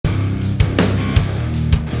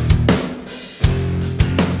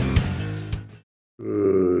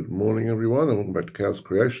morning, everyone, and welcome back to Chaos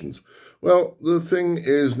Creations. Well, the thing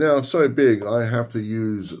is now so big, I have to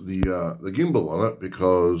use the gimbal on it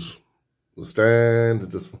because the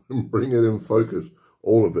stand just won't bring it in focus,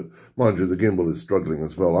 all of it. Mind you, the gimbal is struggling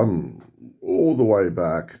as well. I'm all the way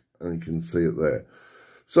back, and you can see it there.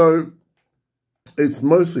 So it's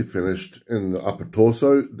mostly finished in the upper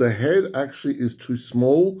torso. The head actually is too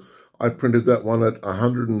small. I printed that one at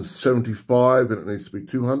 175 and it needs to be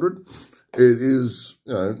 200. It is,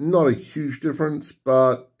 not a huge difference,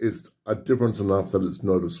 but it's a difference enough that it's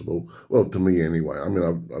noticeable. Well, to me anyway. I mean,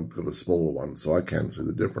 I've got a smaller one, so I can see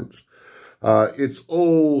the difference. It's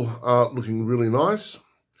all looking really nice.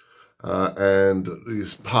 And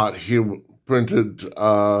this part here printed,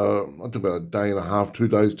 I took about a day and a half, 2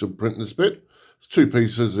 days to print this bit. It's 2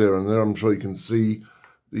 pieces there and there. I'm sure you can see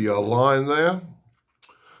the line there.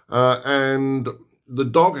 And the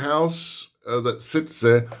doghouse that sits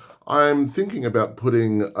there, I'm thinking about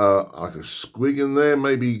putting like a squig in there,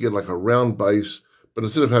 maybe get like a round base, but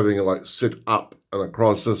instead of having it like sit up and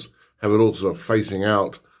across this, have it all sort of facing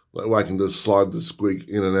out. That way I can just slide the squig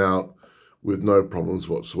in and out with no problems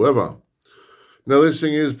whatsoever. Now this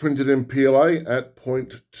thing is printed in PLA at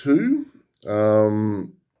 0.2.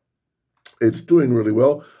 It's doing really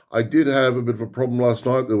well. I did have a bit of a problem last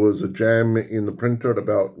night. There was a jam in the printer at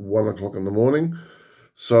about 1 o'clock in the morning.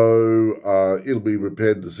 So it'll be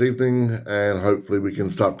repaired this evening and hopefully we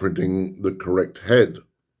can start printing the correct head.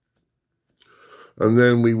 And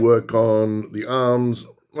then we work on the arms.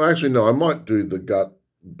 Well, actually, no, I might do the gut,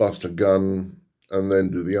 bust a gun, and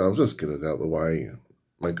then do the arms. Just get it out of the way,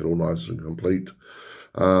 make it all nice and complete.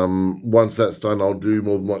 Once that's done, I'll do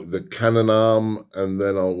more than like the cannon arm, and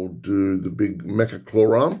then I'll do the big mecha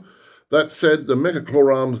claw arm. That said, the mecha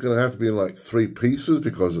claw arm is going to have to be in like 3 pieces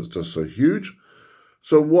because it's just so huge.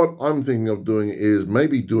 So what I'm thinking of doing is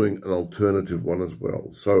maybe doing an alternative one as well.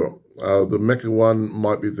 So the mecha one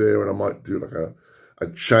might be there, and I might do like a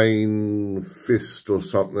chain fist or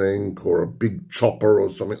something, or a big chopper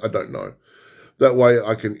or something. I don't know. That way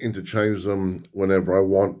I can interchange them whenever I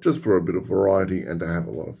want, just for a bit of variety and to have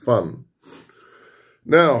a lot of fun.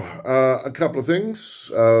 Now, a couple of things,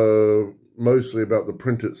 mostly about the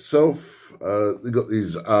print itself. They've got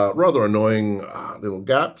these rather annoying little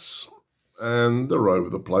gaps, and they're over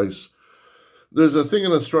the place. There's a thing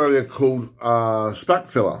in Australia called spack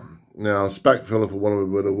filler. Now, spack filler, for want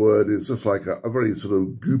of a better word, is just like a very sort of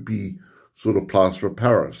goopy sort of plaster of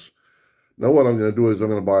Paris. Now, what I'm going to do is I'm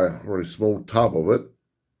going to buy a very small tub of it.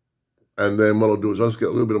 And then what I'll do is I'll just get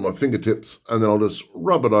a little bit on my fingertips and then I'll just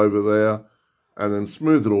rub it over there and then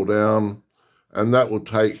smooth it all down. And that will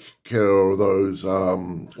take care of those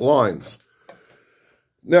lines.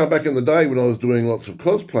 Now, back in the day when I was doing lots of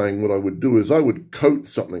cosplaying, what I would do is I would coat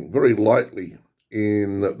something very lightly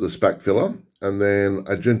in the spack filler and then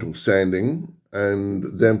a gentle sanding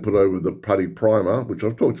and then put over the putty primer, which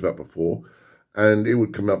I've talked about before, and it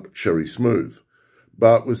would come up cherry smooth.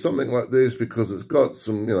 But with something like this, because it's got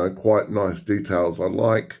some, quite nice details I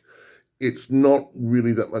like, it's not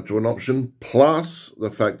really that much of an option. Plus,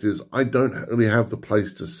 the fact is, I don't really have the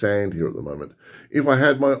place to sand here at the moment. If I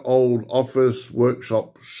had my old office,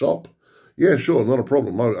 workshop, shop, yeah, sure, not a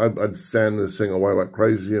problem. I'd sand this thing away like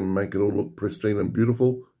crazy and make it all look pristine and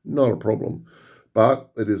beautiful. Not a problem.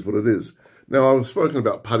 But it is what it is. Now, I've spoken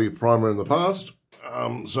about putty primer in the past.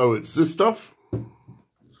 So it's this stuff.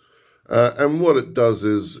 And what it does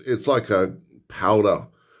is it's like a powder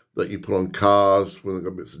that you put on cars when they've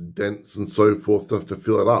got bits of dents and so forth, just to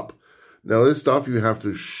fill it up. Now, this stuff you have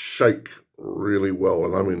to shake really well,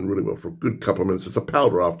 and I mean really well, for a good couple of minutes. It's a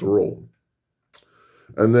powder after all.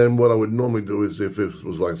 And then what I would normally do is, if this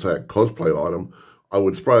was like, say, a cosplay item, I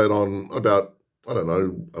would spray it on about, I don't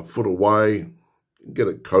know, a foot away, get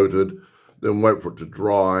it coated, then wait for it to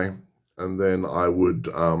dry, and then I would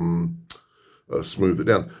smooth it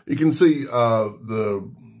down. You can see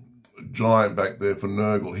the giant back there for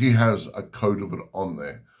Nurgle. He has a coat of it on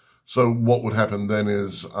there. So what would happen then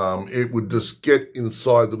is it would just get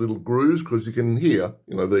inside the little grooves, because you can hear,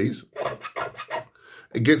 these.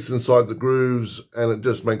 It gets inside the grooves and it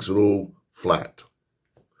just makes it all flat.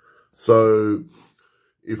 So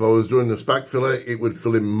if I was doing the spack filler, it would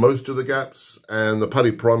fill in most of the gaps, and the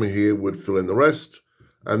putty primer here would fill in the rest.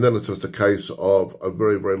 And then it's just a case of a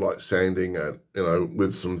very, very light sanding at,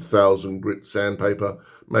 with some 1000 grit sandpaper.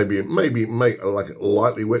 Maybe make it like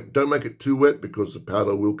lightly wet. Don't make it too wet because the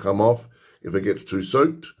powder will come off if it gets too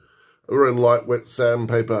soaked. A very light wet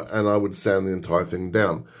sandpaper, and I would sand the entire thing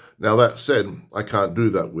down. Now, that said, I can't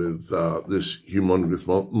do that with this humongous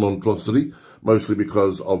monstrosity, mostly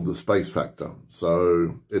because of the space factor.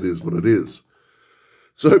 So it is what it is.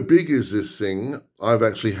 So big is this thing, I've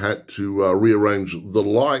actually had to rearrange the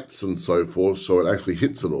lights and so forth so it actually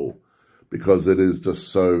hits it all, because it is just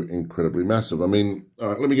so incredibly massive. I mean,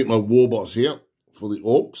 let me get my war boss here for the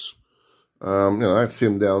orcs. That's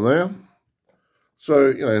him down there.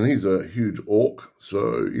 So, and he's a huge orc,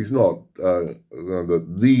 so he's not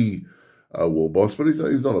the war boss, but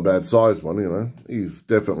he's not a bad sized one, He's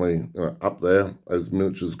definitely up there as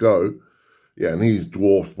miniatures go. Yeah, and he's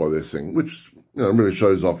dwarfed by this thing, which really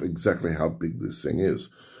shows off exactly how big this thing is.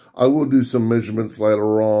 I will do some measurements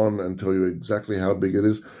later on and tell you exactly how big it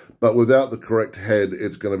is, but without the correct head,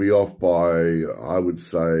 it's going to be off by, I would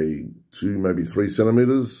say, 2, maybe 3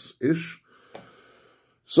 centimeters-ish.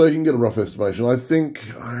 So you can get a rough estimation. I think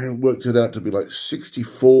I worked it out to be like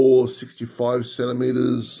 64, 65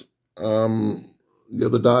 centimeters the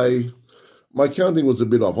other day. My counting was a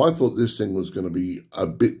bit off. I thought this thing was going to be a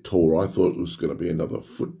bit taller. I thought it was going to be another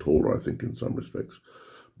foot taller, I think, in some respects.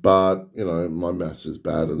 But, my maths is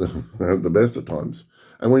bad at the best of times.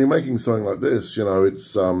 And when you're making something like this,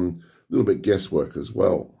 it's a little bit guesswork as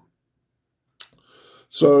well.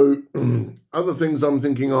 So, other things I'm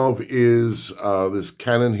thinking of is this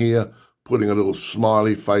cannon here, putting a little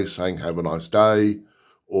smiley face saying, "Have a nice day,"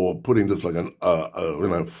 or putting just like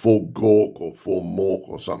for Gork or for Mork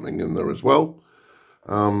or something in there as well.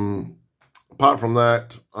 Apart from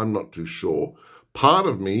that, I'm not too sure. Part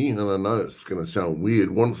of me, and I know it's going to sound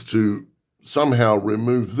weird, wants to somehow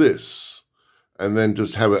remove this and then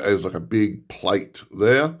just have it as like a big plate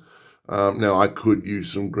there. Now, I could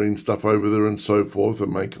use some green stuff over there and so forth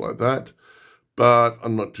and make it like that, but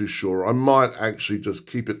I'm not too sure. I might actually just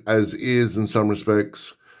keep it as is in some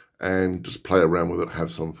respects and just play around with it,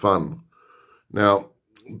 have some fun. Now,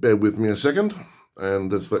 bear with me a second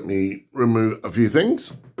and just let me remove a few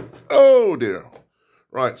things. Oh, dear.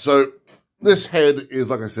 Right, so this head is,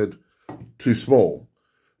 like I said, too small.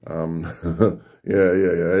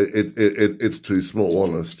 It's too small,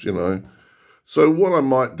 honest, So what I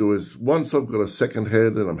might do is, once I've got a second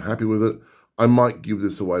head and I'm happy with it, I might give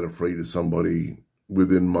this away to free to somebody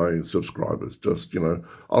within my subscribers. Just,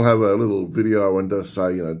 I'll have a little video and just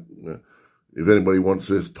say, if anybody wants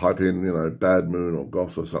this, type in, Bad Moon or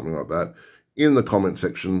Goth or something like that in the comment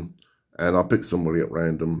section, and I'll pick somebody at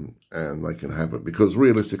random and they can have it. Because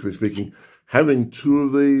realistically speaking, having 2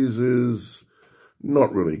 of these is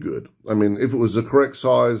not really good. I mean, if it was the correct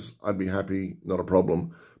size, I'd be happy, not a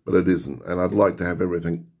problem. But it isn't, and I'd like to have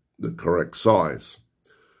everything the correct size.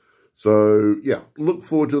 So, yeah, look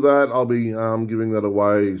forward to that. I'll be giving that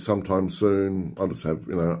away sometime soon. I'll just have,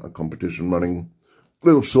 a competition running.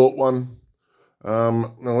 Little short one.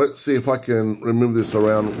 Now, let's see if I can remove this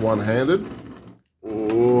around one-handed.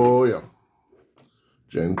 Oh, yeah.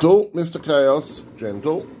 Gentle, Mr. Chaos.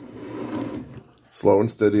 Gentle. Slow and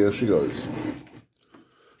steady as she goes.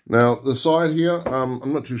 Now, the side here,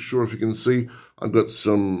 I'm not too sure if you can see, I've got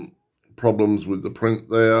some problems with the print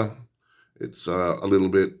there. It's a little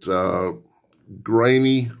bit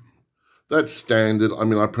grainy. That's standard. I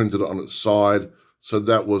mean, I printed it on its side, so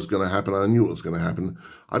that was going to happen. I knew it was going to happen.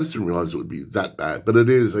 I just didn't realize it would be that bad. But it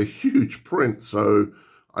is a huge print, so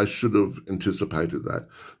I should have anticipated that.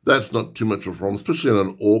 That's not too much of a problem, especially in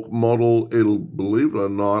an orc model. It'll, believe it or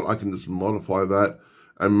not, I can just modify that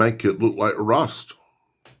and make it look like rust,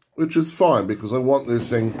 which is fine because I want this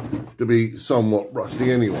thing to be somewhat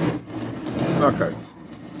rusty anyway. Okay,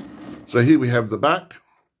 so here we have the back.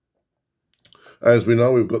 As we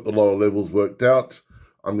know, we've got the lower levels worked out.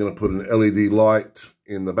 I'm going to put an LED light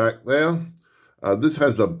in the back there. This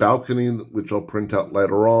has a balcony, which I'll print out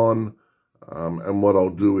later on. And what I'll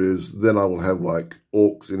do is, then I will have like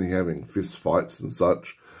orcs in here having fist fights and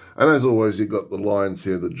such. And as always, you've got the lines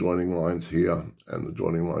here, the joining lines here, and the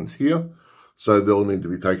joining lines here. So they'll need to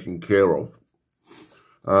be taken care of.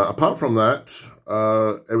 Apart from that,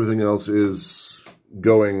 everything else is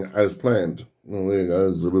going as planned. Well, there you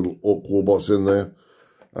go, there's a little orc war boss in there.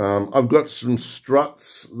 I've got some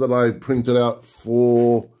struts that I printed out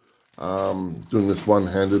for doing this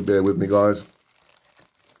one-handed. Bear with me, guys.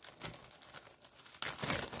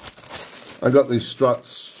 I got these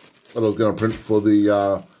struts that I was going to print for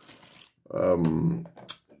the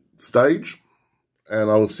stage. And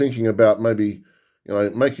I was thinking about maybe,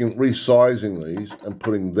 resizing these and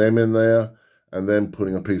putting them in there and then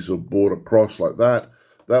putting a piece of board across like that.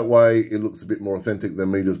 That way it looks a bit more authentic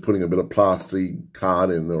than me just putting a bit of plastic card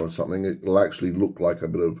in there or something. It'll actually look like a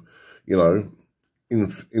bit of,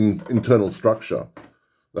 internal structure.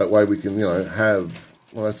 That way we can, have,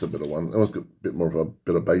 well, that's a bit of one. That one's got a bit more of a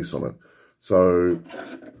bit of base on it. So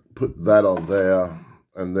put that on there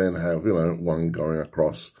and then have, one going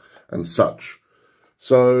across and such.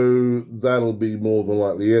 So that'll be more than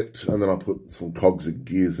likely it. And then I'll put some cogs and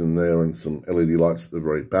gears in there and some LED lights at the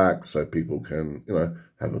very back so people can, you know,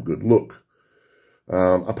 have a good look.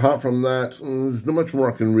 Apart from that, there's not much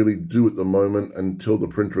more I can really do at the moment until the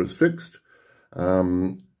printer is fixed.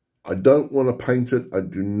 I don't want to paint it. I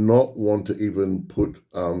do not want to even put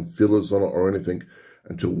fillers on it or anything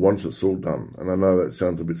until once it's all done. And I know that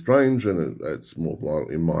sounds a bit strange, and it's more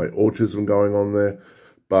likely my autism going on there,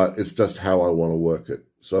 but it's just how I want to work it.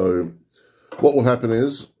 So what will happen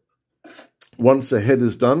is, once the head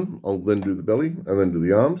is done, I'll then do the belly and then do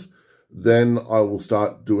the arms. Then I will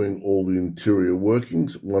start doing all the interior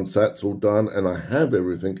workings. Once that's all done and I have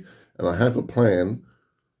everything and I have a plan,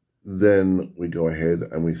 then we go ahead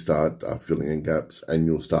and we start filling in gaps, and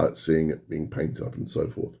you'll start seeing it being painted up and so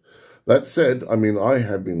forth. That said, I mean, I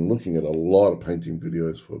have been looking at a lot of painting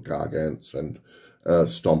videos for Gargants and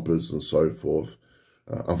Stompers and so forth.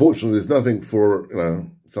 Unfortunately, there's nothing for, you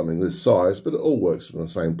know, something this size, but it all works in the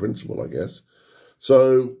same principle, I guess.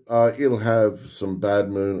 So it'll have some Bad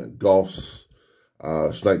Moon, Goths,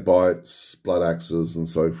 snake bites, blood axes, and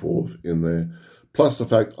so forth in there. Plus the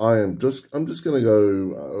fact I'm just going to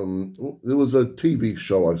go, there was a TV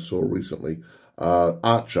show I saw recently,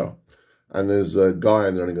 Archer, and there's a guy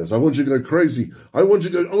in there and he goes, I want you to go crazy. I want you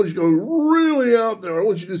to go really out there. I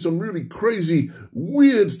want you to do some really crazy,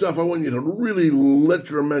 weird stuff. I want you to really let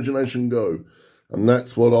your imagination go. And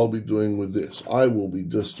that's what I'll be doing with this. I will be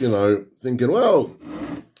just, you know, thinking, well,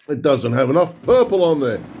 it doesn't have enough purple on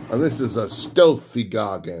there. And this is a stealthy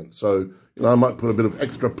Gargant. So, you know, I might put a bit of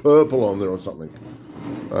extra purple on there or something.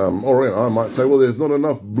 Or, you know, I might say, well, there's not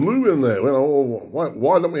enough blue in there. You know,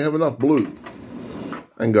 why don't we have enough blue?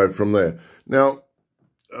 And go from there. Now,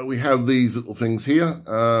 we have these little things here.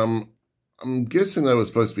 I'm guessing they were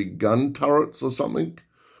supposed to be gun turrets or something.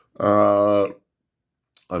 I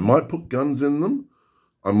might put guns in them.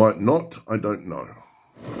 I might not. I don't know.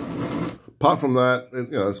 Apart from that,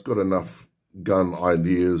 you know, it's got enough gun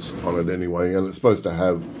ideas on it anyway. And it's supposed to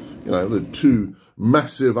have, you know, the two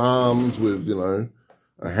massive arms with, you know,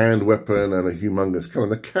 a hand weapon and a humongous cannon.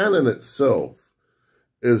 The cannon itself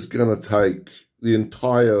is going to take the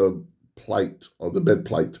entire plate, or the bed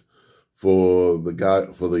plate, for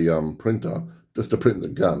the printer, just to print the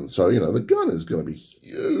gun. So, you know, the gun is going to be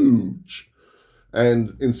huge.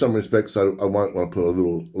 And in some respects, I might want to put a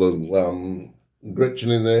little Gretchen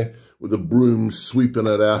in there with a broom sweeping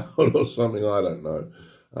it out or something. I don't know.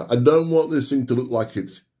 I don't want this thing to look like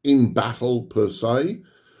it's in battle per se,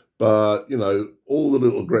 but, you know, all the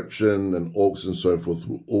little Gretchen and Orks and so forth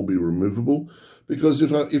will all be removable. Because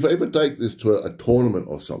if I ever take this to a tournament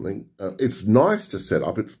or something, it's nice to set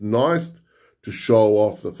up. It's nice to show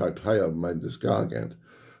off the fact, hey, I've made this Gargant.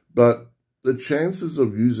 But the chances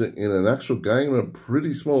of using it in an actual game are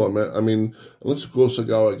pretty small. I mean, unless, of course, I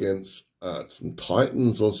go against some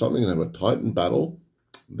Titans or something and have a Titan battle,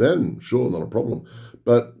 then sure, not a problem.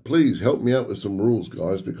 But please help me out with some rules,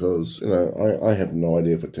 guys, because, you know, I have no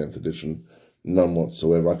idea for 10th edition, none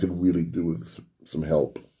whatsoever. I could really do with some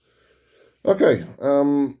help. Okay,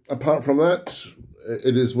 apart from that,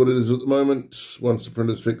 it is what it is at the moment. Once the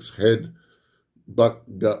printer's fixed, head,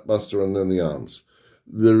 butt, gut buster, and then the arms.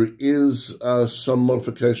 There is some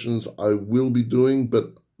modifications I will be doing,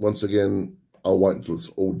 but once again, I'll wait until it's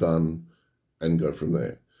all done and go from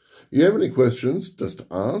there. If you have any questions, just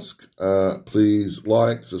ask. Please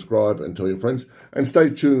like, subscribe, and tell your friends. And stay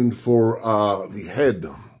tuned for the head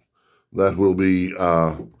that will be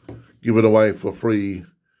given away for free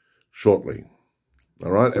shortly.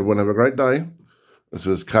 All right, everyone have a great day. This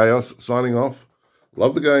is Chaos signing off.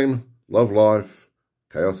 Love the game, love life.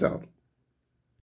 Chaos out.